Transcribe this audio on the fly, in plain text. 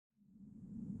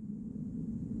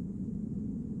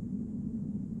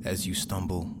As you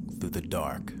stumble through the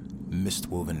dark,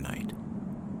 mist-woven night,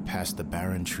 past the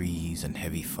barren trees and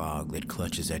heavy fog that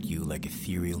clutches at you like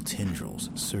ethereal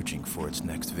tendrils searching for its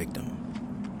next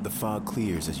victim, the fog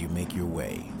clears as you make your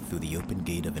way through the open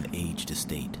gate of an aged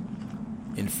estate.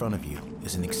 In front of you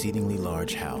is an exceedingly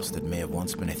large house that may have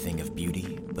once been a thing of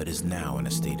beauty, but is now in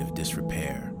a state of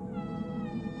disrepair.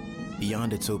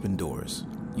 Beyond its open doors,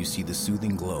 you see the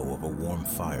soothing glow of a warm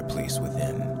fireplace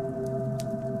within.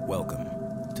 Welcome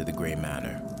to the Greay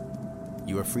Manor.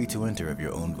 You are free to enter of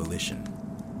your own volition,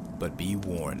 but be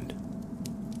warned.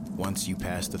 Once you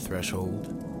pass the threshold,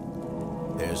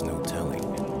 there's no telling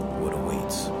what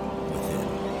awaits within.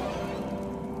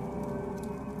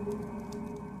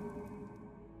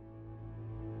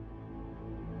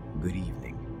 Good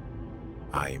evening.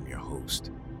 I am your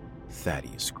host,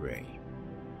 Thaddeus Greay.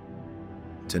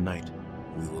 Tonight,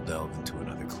 we will delve into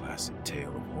another classic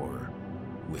tale of horror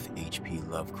with H.P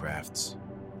Lovecraft's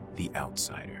The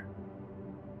Outsider.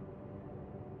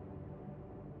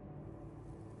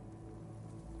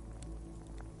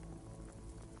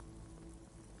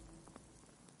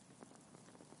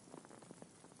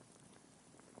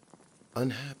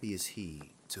 Unhappy is he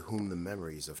to whom the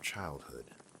memories of childhood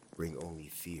bring only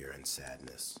fear and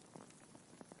sadness.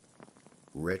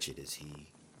 Wretched is he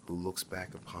who looks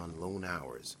back upon lone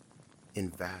hours in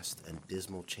vast and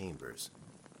dismal chambers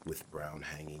with brown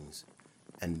hangings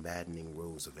and maddening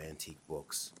rows of antique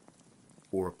books,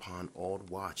 or upon odd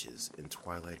watches in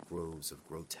twilight groves of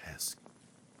grotesque,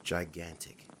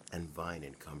 gigantic, and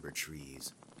vine-encumbered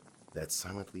trees that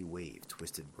silently wave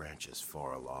twisted branches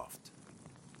far aloft.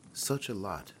 Such a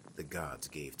lot the gods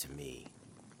gave to me,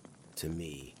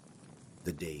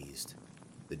 the dazed,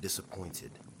 the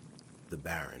disappointed, the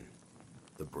barren,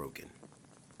 the broken.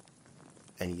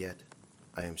 And yet,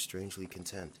 I am strangely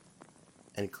content,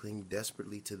 and cling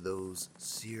desperately to those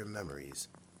sear memories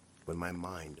when my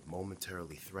mind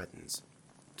momentarily threatens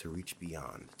to reach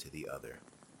beyond to the other.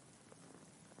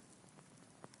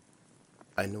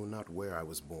 I know not where I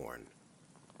was born,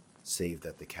 save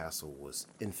that the castle was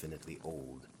infinitely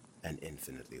old and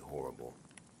infinitely horrible,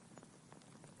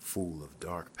 full of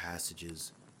dark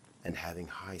passages and having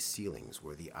high ceilings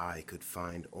where the eye could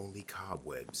find only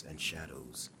cobwebs and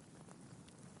shadows.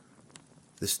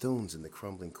 The stones in the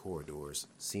crumbling corridors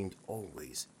seemed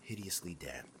always hideously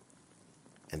damp,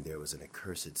 and there was an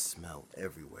accursed smell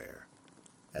everywhere,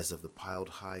 as of the piled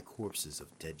high corpses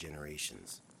of dead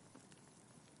generations.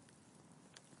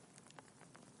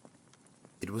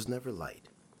 It was never light,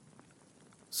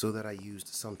 so that I used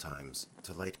sometimes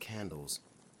to light candles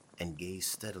and gaze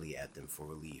steadily at them for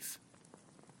relief.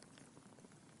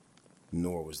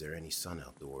 Nor was there any sun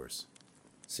outdoors,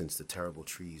 since the terrible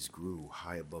trees grew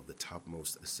high above the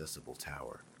topmost accessible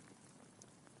tower.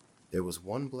 There was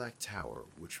one black tower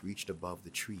which reached above the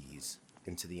trees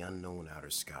into the unknown outer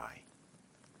sky,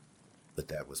 but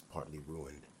that was partly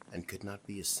ruined and could not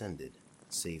be ascended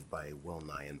save by a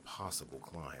well-nigh impossible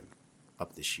climb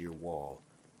up the sheer wall,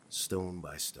 stone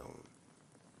by stone.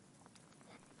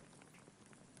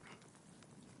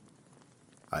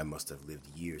 I must have lived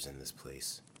years in this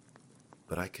place,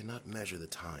 but I cannot measure the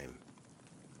time.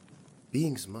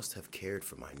 Beings must have cared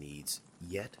for my needs,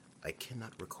 yet I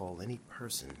cannot recall any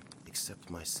person except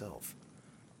myself,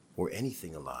 or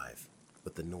anything alive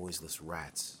but the noiseless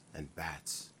rats and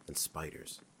bats and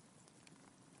spiders.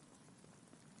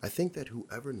 I think that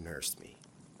whoever nursed me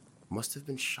must have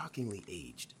been shockingly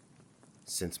aged,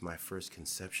 since my first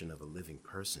conception of a living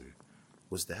person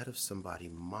was that of somebody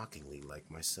mockingly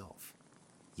like myself,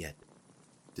 yet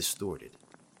distorted,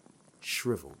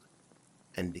 shriveled,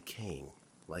 and decaying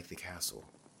like the castle.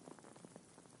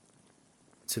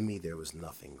 To me, there was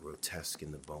nothing grotesque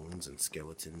in the bones and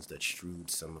skeletons that strewed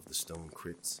some of the stone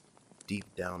crypts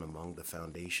deep down among the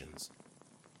foundations.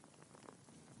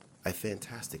 I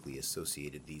fantastically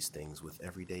associated these things with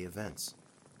everyday events,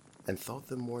 and thought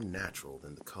them more natural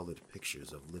than the colored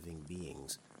pictures of living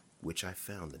beings which I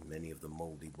found in many of the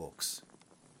moldy books.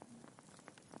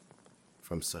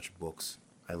 From such books,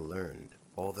 I learned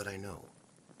all that I know.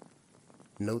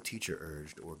 No teacher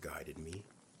urged or guided me,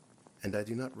 and I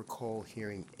do not recall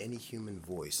hearing any human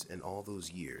voice in all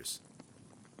those years,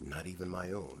 not even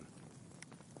my own.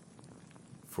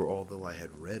 For although I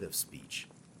had read of speech,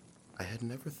 I had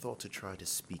never thought to try to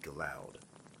speak aloud.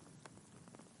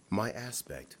 My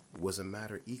aspect was a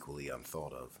matter equally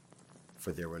unthought of,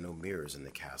 for there were no mirrors in the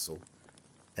castle,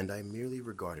 and I merely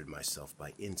regarded myself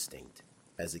by instinct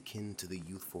as akin to the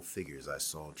youthful figures I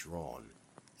saw drawn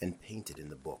and painted in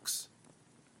the books.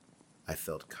 I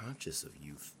felt conscious of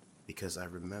youth because I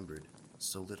remembered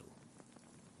so little.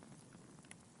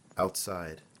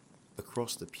 Outside,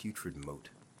 across the putrid moat,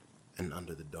 and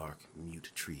under the dark, mute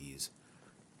trees,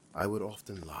 I would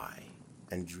often lie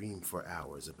and dream for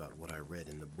hours about what I read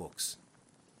in the books,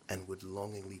 and would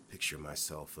longingly picture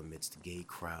myself amidst gay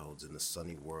crowds in the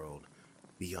sunny world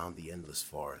beyond the endless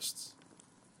forests.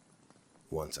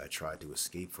 Once I tried to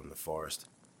escape from the forest,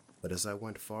 but as I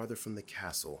went farther from the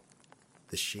castle,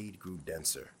 the shade grew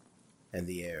denser, and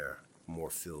the air more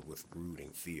filled with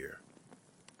brooding fear,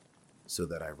 so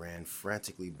that I ran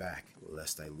frantically back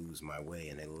lest I lose my way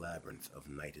in a labyrinth of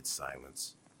nighted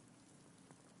silence.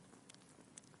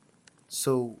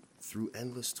 So, through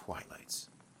endless twilights,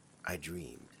 I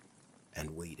dreamed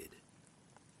and waited,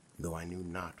 though I knew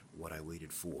not what I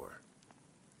waited for.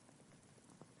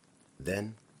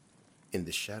 Then, in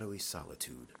the shadowy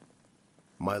solitude,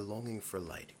 my longing for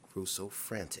light grew so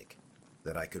frantic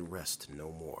that I could rest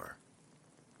no more,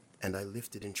 and I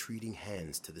lifted entreating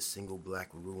hands to the single black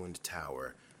ruined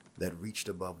tower that reached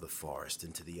above the forest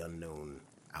into the unknown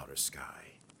outer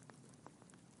sky.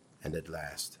 And at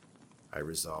last, I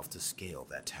resolved to scale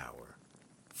that tower,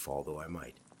 fall though I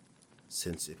might,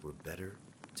 since it were better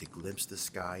to glimpse the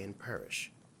sky and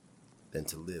perish than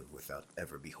to live without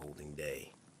ever beholding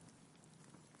day.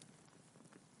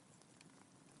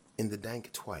 In the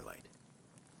dank twilight,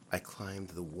 I climbed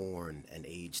the worn and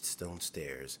aged stone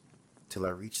stairs till I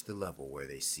reached the level where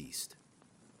they ceased,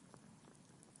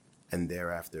 and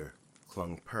thereafter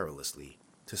clung perilously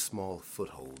to small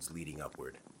footholds leading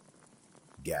upward.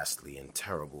 Ghastly and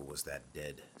terrible was that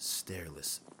dead,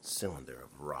 stairless cylinder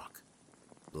of rock,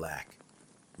 black,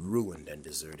 ruined and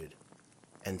deserted,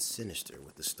 and sinister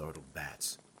with the startled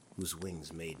bats whose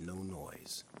wings made no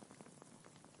noise.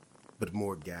 But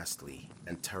more ghastly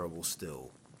and terrible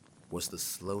still was the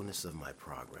slowness of my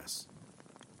progress,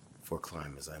 for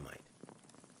climb as I might,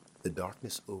 the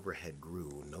darkness overhead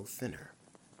grew no thinner,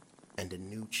 and a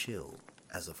new chill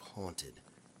as of haunted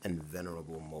and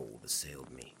venerable mold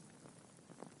assailed me.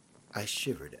 I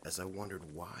shivered as I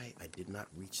wondered why I did not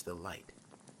reach the light,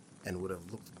 and would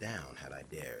have looked down had I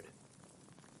dared.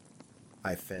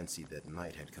 I fancied that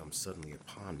night had come suddenly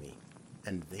upon me,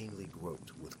 and vainly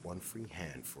groped with one free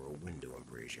hand for a window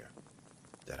embrasure,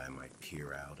 that I might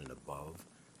peer out and above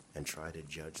and try to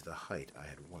judge the height I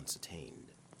had once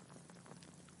attained.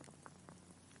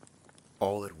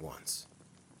 All at once,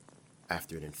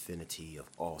 after an infinity of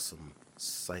awesome,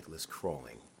 sightless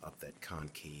crawling up that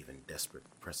concave and desperate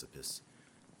precipice,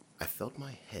 I felt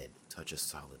my head touch a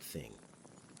solid thing,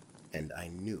 and I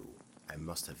knew I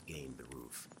must have gained the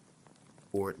roof,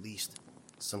 or at least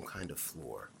some kind of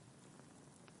floor.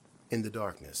 In the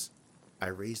darkness, I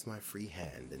raised my free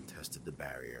hand and tested the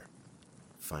barrier,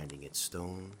 finding it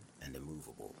stone and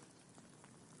immovable.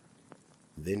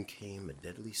 Then came a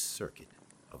deadly circuit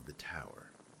of the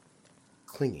tower,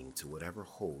 clinging to whatever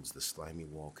holds the slimy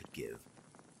wall could give,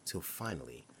 till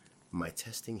finally my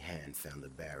testing hand found the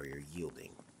barrier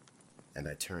yielding, and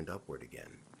I turned upward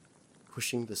again,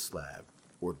 pushing the slab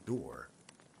or door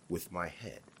with my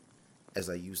head as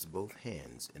I used both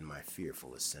hands in my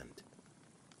fearful ascent.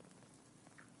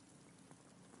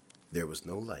 There was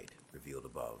no light revealed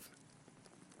above,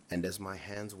 and as my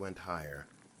hands went higher,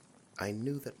 I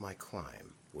knew that my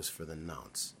climb was for the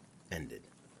nonce ended,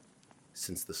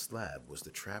 since the slab was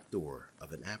the trapdoor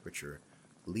of an aperture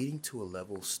leading to a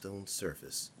level stone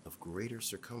surface of greater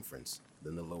circumference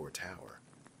than the lower tower.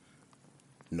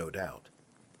 No doubt,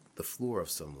 the floor of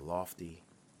some lofty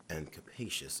and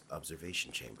capacious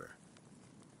observation chamber.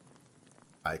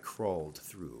 I crawled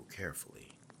through carefully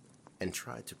and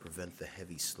tried to prevent the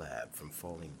heavy slab from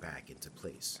falling back into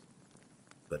place,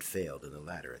 but failed in the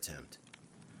latter attempt.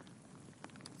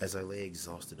 As I lay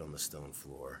exhausted on the stone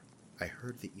floor, I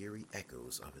heard the eerie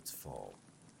echoes of its fall,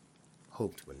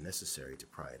 hoped when necessary to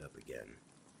pry it up again.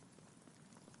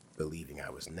 Believing I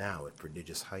was now at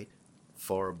prodigious height,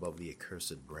 far above the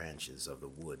accursed branches of the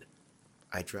wood,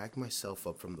 I dragged myself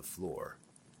up from the floor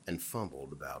and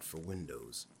fumbled about for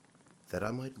windows, that I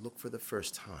might look for the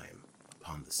first time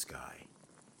upon the sky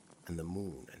and the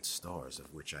moon and stars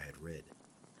of which I had read.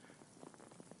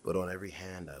 But on every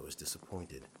hand I was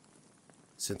disappointed,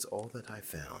 since all that I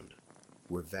found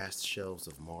were vast shelves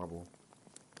of marble,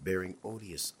 bearing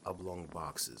odious oblong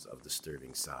boxes of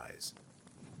disturbing size.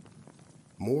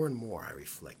 More and more I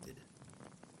reflected,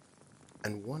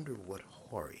 and wondered what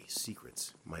hoary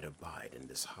secrets might abide in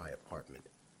this high apartment,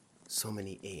 so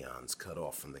many aeons cut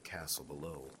off from the castle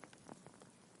below.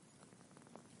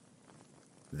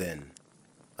 Then,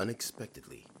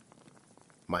 unexpectedly,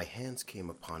 my hands came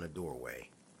upon a doorway,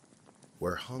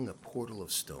 where hung a portal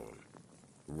of stone,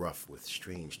 rough with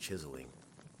strange chiseling.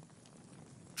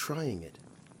 Trying it,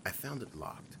 I found it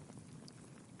locked,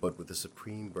 but with a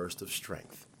supreme burst of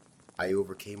strength, I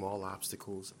overcame all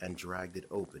obstacles and dragged it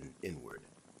open inward.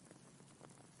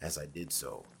 As I did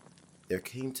so, there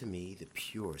came to me the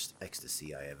purest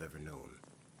ecstasy I have ever known.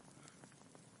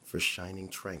 For shining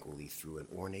tranquilly through an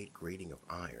ornate grating of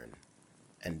iron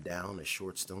and down a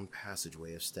short stone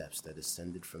passageway of steps that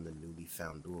ascended from the newly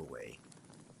found doorway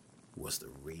was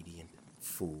the radiant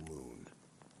full moon,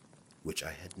 which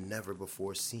I had never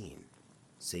before seen,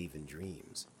 save in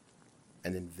dreams,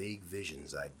 and in vague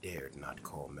visions I dared not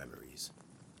call memories.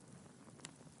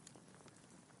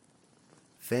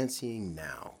 Fancying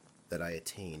now that I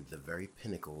attained the very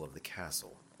pinnacle of the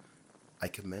castle, I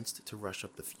commenced to rush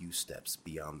up the few steps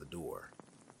beyond the door,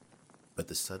 but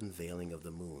the sudden veiling of the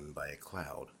moon by a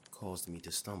cloud caused me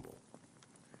to stumble,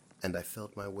 and I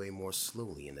felt my way more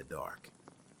slowly in the dark.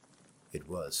 It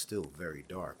was still very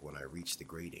dark when I reached the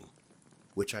grating,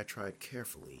 which I tried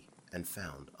carefully and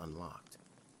found unlocked,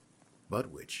 but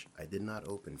which I did not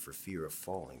open for fear of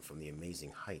falling from the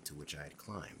amazing height to which I had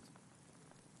climbed.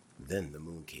 Then the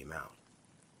moon came out.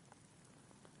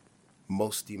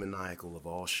 Most demoniacal of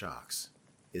all shocks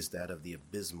is that of the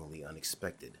abysmally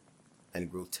unexpected and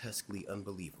grotesquely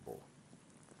unbelievable.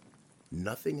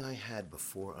 Nothing I had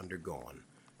before undergone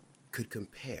could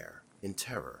compare in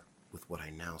terror with what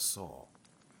I now saw,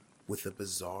 with the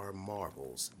bizarre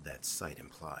marvels that sight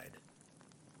implied.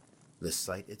 The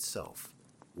sight itself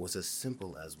was as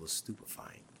simple as was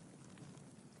stupefying,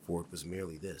 for it was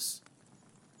merely this.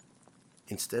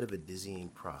 Instead of a dizzying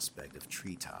prospect of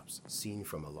treetops seen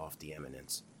from a lofty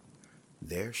eminence,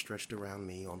 there stretched around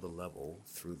me on the level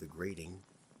through the grating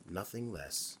nothing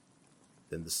less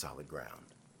than the solid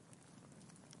ground,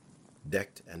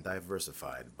 decked and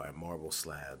diversified by marble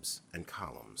slabs and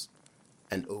columns,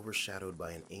 and overshadowed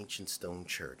by an ancient stone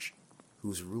church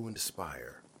whose ruined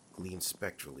spire gleamed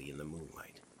spectrally in the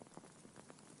moonlight.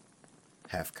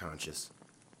 Half conscious,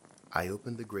 I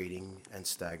opened the grating and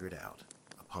staggered out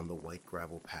upon the white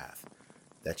gravel path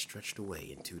that stretched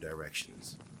away in two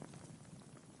directions.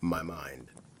 My mind,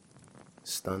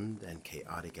 stunned and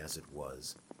chaotic as it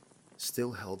was,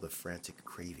 still held the frantic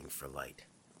craving for light,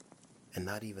 and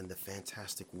not even the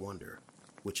fantastic wonder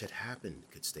which had happened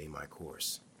could stay my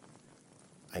course.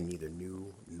 I neither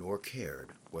knew nor cared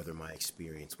whether my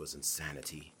experience was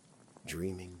insanity,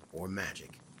 dreaming, or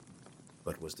magic,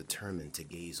 but was determined to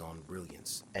gaze on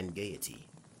brilliance and gaiety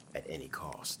at any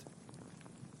cost.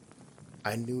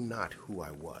 I knew not who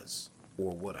I was,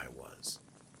 or what I was,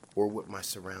 or what my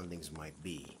surroundings might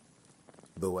be,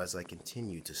 though as I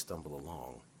continued to stumble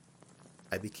along,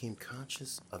 I became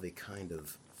conscious of a kind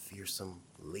of fearsome,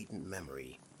 latent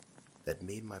memory that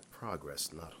made my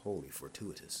progress not wholly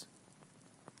fortuitous.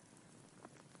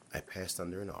 I passed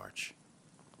under an arch,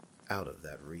 out of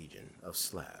that region of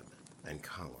slab and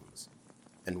columns,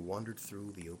 and wandered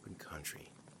through the open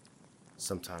country,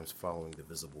 sometimes following the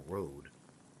visible road,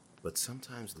 but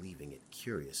sometimes leaving it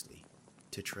curiously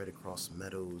to tread across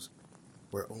meadows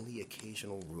where only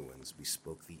occasional ruins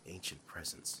bespoke the ancient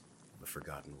presence of a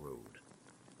forgotten road.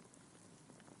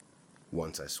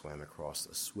 Once I swam across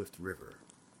a swift river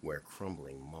where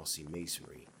crumbling mossy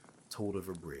masonry told of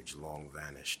a bridge long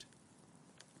vanished.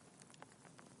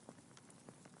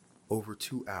 Over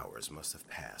 2 hours must have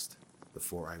passed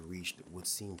before I reached what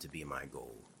seemed to be my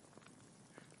goal.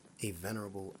 A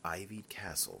venerable ivied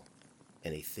castle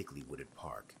in a thickly wooded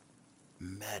park,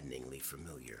 maddeningly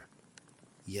familiar,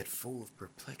 yet full of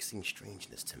perplexing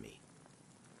strangeness to me.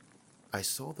 I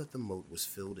saw that the moat was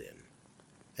filled in,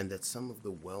 and that some of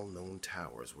the well-known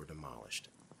towers were demolished,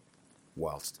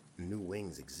 whilst new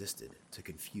wings existed to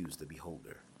confuse the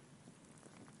beholder.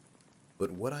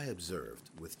 But what I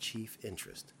observed with chief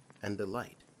interest and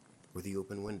delight were the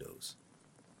open windows,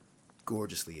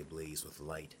 gorgeously ablaze with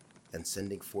light and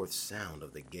sending forth sound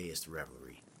of the gayest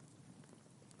revelry.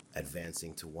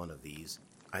 Advancing to one of these,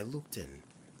 I looked in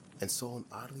and saw an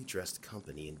oddly dressed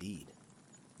company indeed,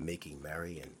 making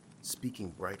merry and speaking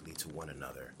brightly to one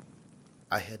another.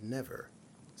 I had never,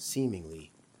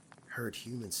 seemingly, heard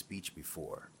human speech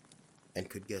before, and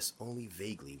could guess only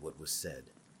vaguely what was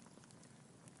said.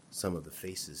 Some of the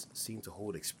faces seemed to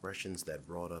hold expressions that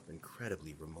brought up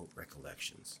incredibly remote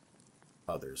recollections.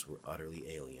 Others were utterly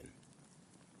alien.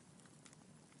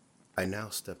 I now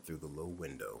stepped through the low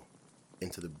window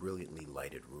into the brilliantly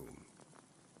lighted room,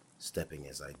 stepping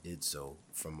as I did so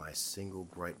from my single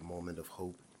bright moment of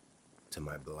hope to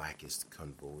my blackest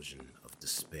convulsion of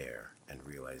despair and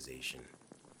realization.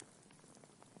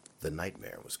 The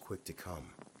nightmare was quick to come,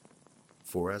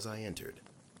 for as I entered,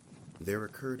 there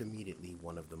occurred immediately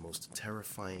one of the most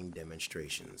terrifying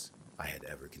demonstrations I had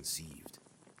ever conceived.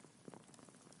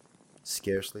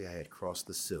 Scarcely I had crossed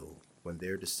the sill when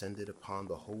there descended upon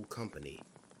the whole company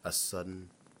a sudden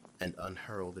and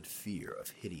unheralded fear of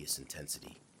hideous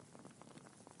intensity,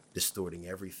 distorting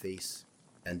every face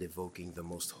and evoking the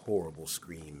most horrible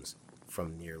screams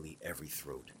from nearly every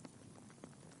throat.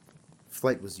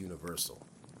 Flight was universal,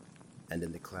 and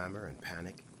in the clamor and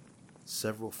panic,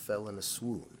 several fell in a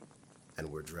swoon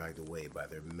and were dragged away by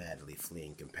their madly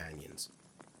fleeing companions.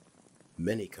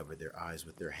 Many covered their eyes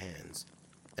with their hands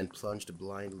and plunged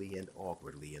blindly and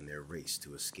awkwardly in their race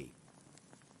to escape,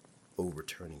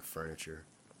 overturning furniture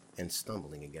and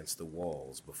stumbling against the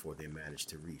walls before they managed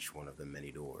to reach one of the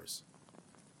many doors.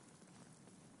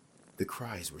 The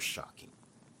cries were shocking,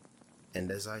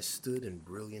 and as I stood in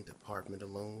brilliant apartment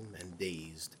alone and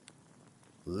dazed,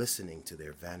 listening to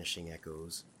their vanishing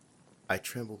echoes, I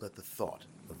trembled at the thought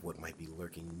of what might be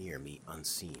lurking near me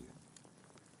unseen.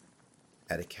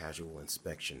 At a casual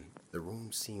inspection, the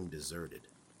room seemed deserted,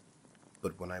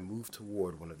 but when I moved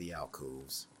toward one of the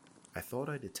alcoves, I thought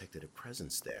I detected a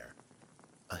presence there,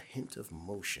 a hint of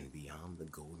motion beyond the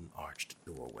golden-arched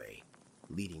doorway,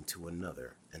 leading to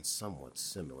another and somewhat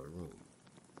similar room.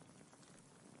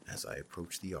 As I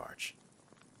approached the arch,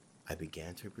 I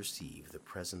began to perceive the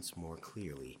presence more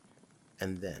clearly,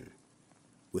 and then,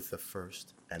 with the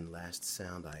first and last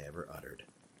sound I ever uttered,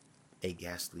 a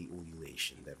ghastly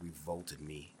ululation that revolted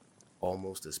me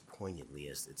almost as poignantly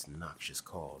as its noxious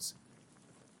cause,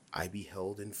 I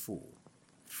beheld in full,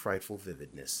 frightful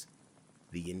vividness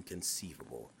the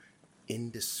inconceivable,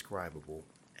 indescribable,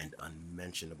 and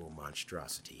unmentionable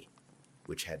monstrosity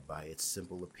which had by its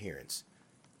simple appearance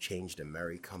changed a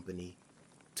merry company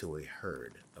to a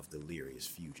herd of delirious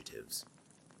fugitives.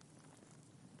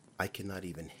 I cannot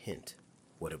even hint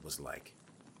what it was like,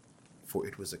 for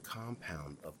it was a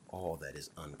compound of all that is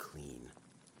unclean,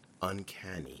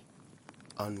 uncanny,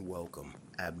 unwelcome,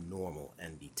 abnormal,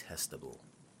 and detestable.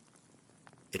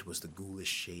 It was the ghoulish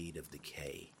shade of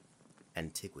decay,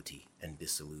 antiquity, and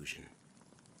disillusion,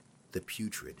 the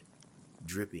putrid,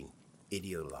 dripping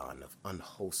eidolon of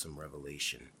unwholesome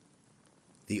revelation,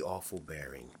 the awful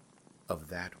bearing of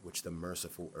that which the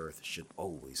merciful earth should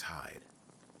always hide.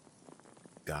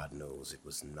 God knows it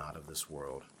was not of this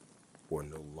world, or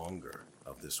no longer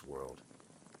of this world.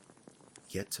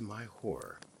 Yet to my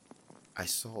horror, I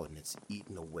saw in its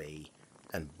eaten away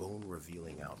and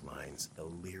bone-revealing outlines a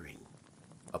leering,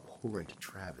 abhorrent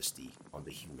travesty on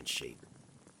the human shape,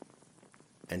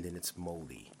 and in its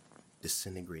moldy,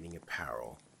 disintegrating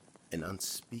apparel, an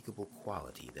unspeakable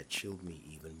quality that chilled me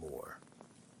even more.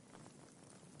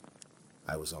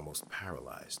 I was almost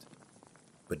paralyzed,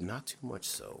 but not too much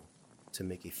so to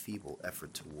make a feeble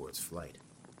effort towards flight.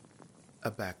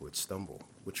 A backward stumble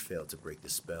which failed to break the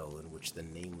spell in which the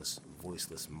nameless,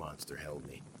 voiceless monster held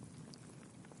me.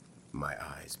 My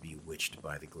eyes, bewitched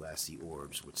by the glassy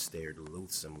orbs which stared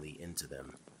loathsomely into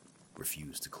them,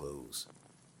 refused to close.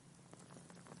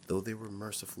 Though they were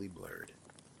mercifully blurred,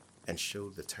 and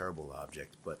showed the terrible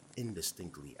object but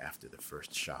indistinctly after the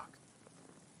first shock.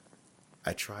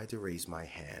 I tried to raise my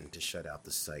hand to shut out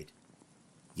the sight,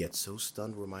 yet so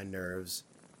stunned were my nerves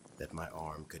that my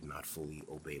arm could not fully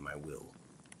obey my will.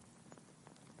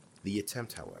 The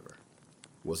attempt, however,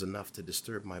 was enough to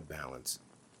disturb my balance,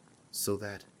 so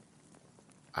that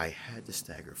I had to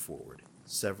stagger forward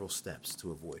several steps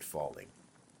to avoid falling.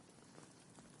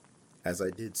 As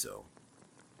I did so,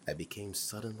 I became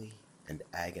suddenly and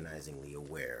agonizingly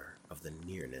aware of the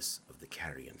nearness of the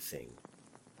carrion thing,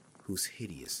 whose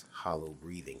hideous, hollow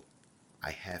breathing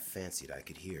I half fancied I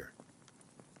could hear.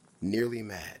 Nearly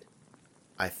mad,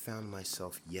 I found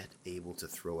myself yet able to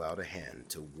throw out a hand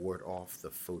to ward off the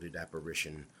foetid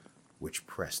apparition which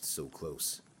pressed so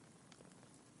close,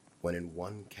 when in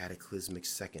one cataclysmic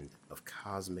second of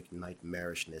cosmic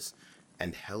nightmarishness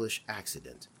and hellish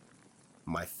accident,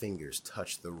 my fingers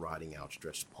touched the rotting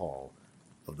outstretched paw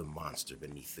of the monster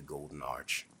beneath the golden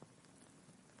arch.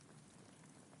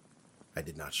 I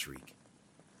did not shriek,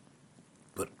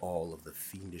 but all of the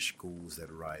fiendish ghouls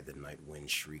that ride the night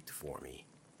wind shrieked for me,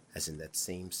 as in that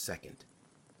same second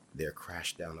there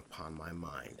crashed down upon my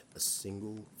mind a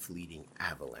single fleeting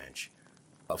avalanche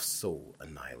of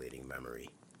soul-annihilating memory.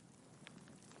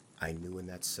 I knew in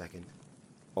that second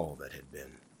all that had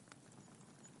been.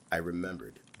 I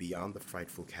remembered beyond the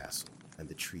frightful castle and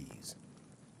the trees,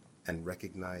 and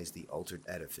recognized the altered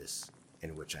edifice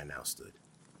in which I now stood.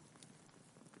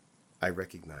 I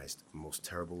recognized, most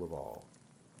terrible of all,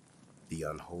 the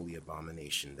unholy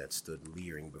abomination that stood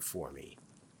leering before me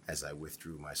as I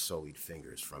withdrew my sullied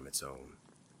fingers from its own.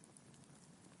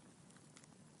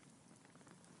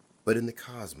 But in the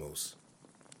cosmos,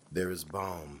 there is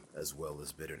balm as well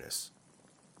as bitterness,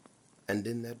 and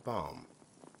in that balm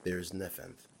there is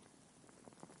nepenthe.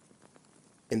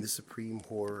 In the supreme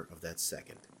horror of that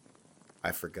second,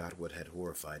 I forgot what had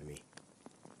horrified me,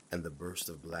 and the burst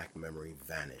of black memory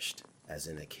vanished as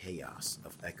in a chaos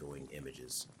of echoing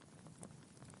images.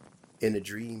 In a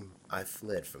dream, I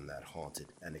fled from that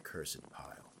haunted and accursed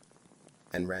pile,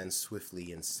 and ran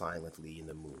swiftly and silently in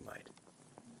the moonlight.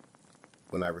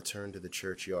 When I returned to the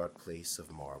churchyard place of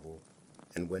marble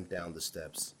and went down the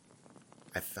steps,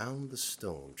 I found the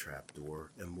stone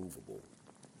trapdoor immovable.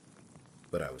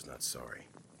 But I was not sorry,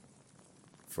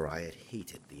 for I had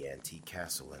hated the antique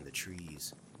castle and the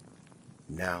trees.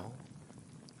 Now,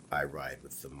 I ride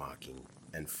with the mocking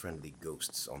and friendly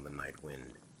ghosts on the night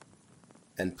wind,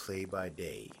 and play by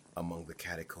day among the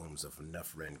catacombs of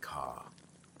Nufren-Ka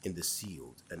in the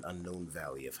sealed and unknown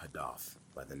valley of Hadath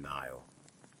by the Nile.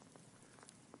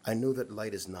 I know that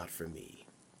light is not for me,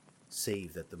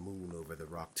 save that the moon over the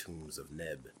rock tombs of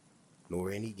Neb,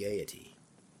 nor any gaiety,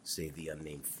 save the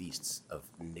unnamed feasts of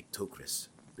Nyctocris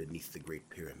beneath the Great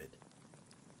Pyramid.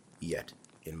 Yet,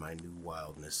 in my new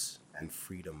wildness and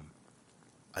freedom,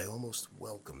 I almost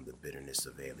welcome the bitterness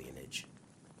of alienage.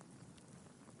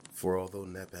 For although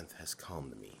Nepenthe has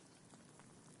calmed me,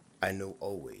 I know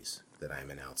always that I am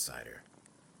an outsider,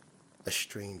 a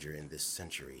stranger in this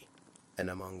century and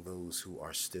among those who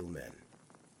are still men.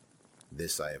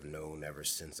 This I have known ever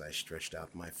since I stretched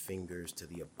out my fingers to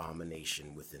the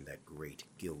abomination within that great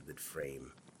gilded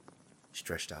frame,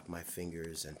 stretched out my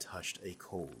fingers and touched a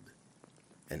cold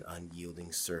and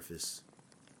unyielding surface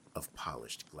of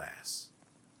polished glass.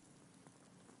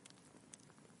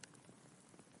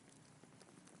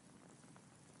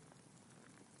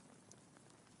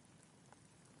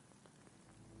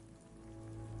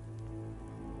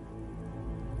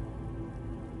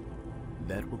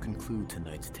 That will conclude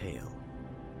tonight's tale.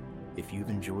 If you've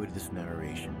enjoyed this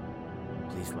narration,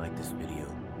 please like this video,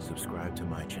 subscribe to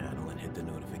my channel, and hit the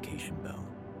notification bell.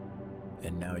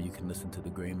 And now you can listen to The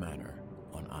Grey Manor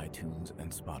on iTunes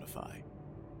and Spotify.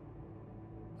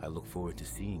 I look forward to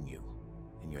seeing you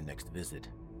in your next visit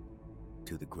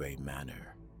to The Grey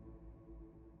Manor.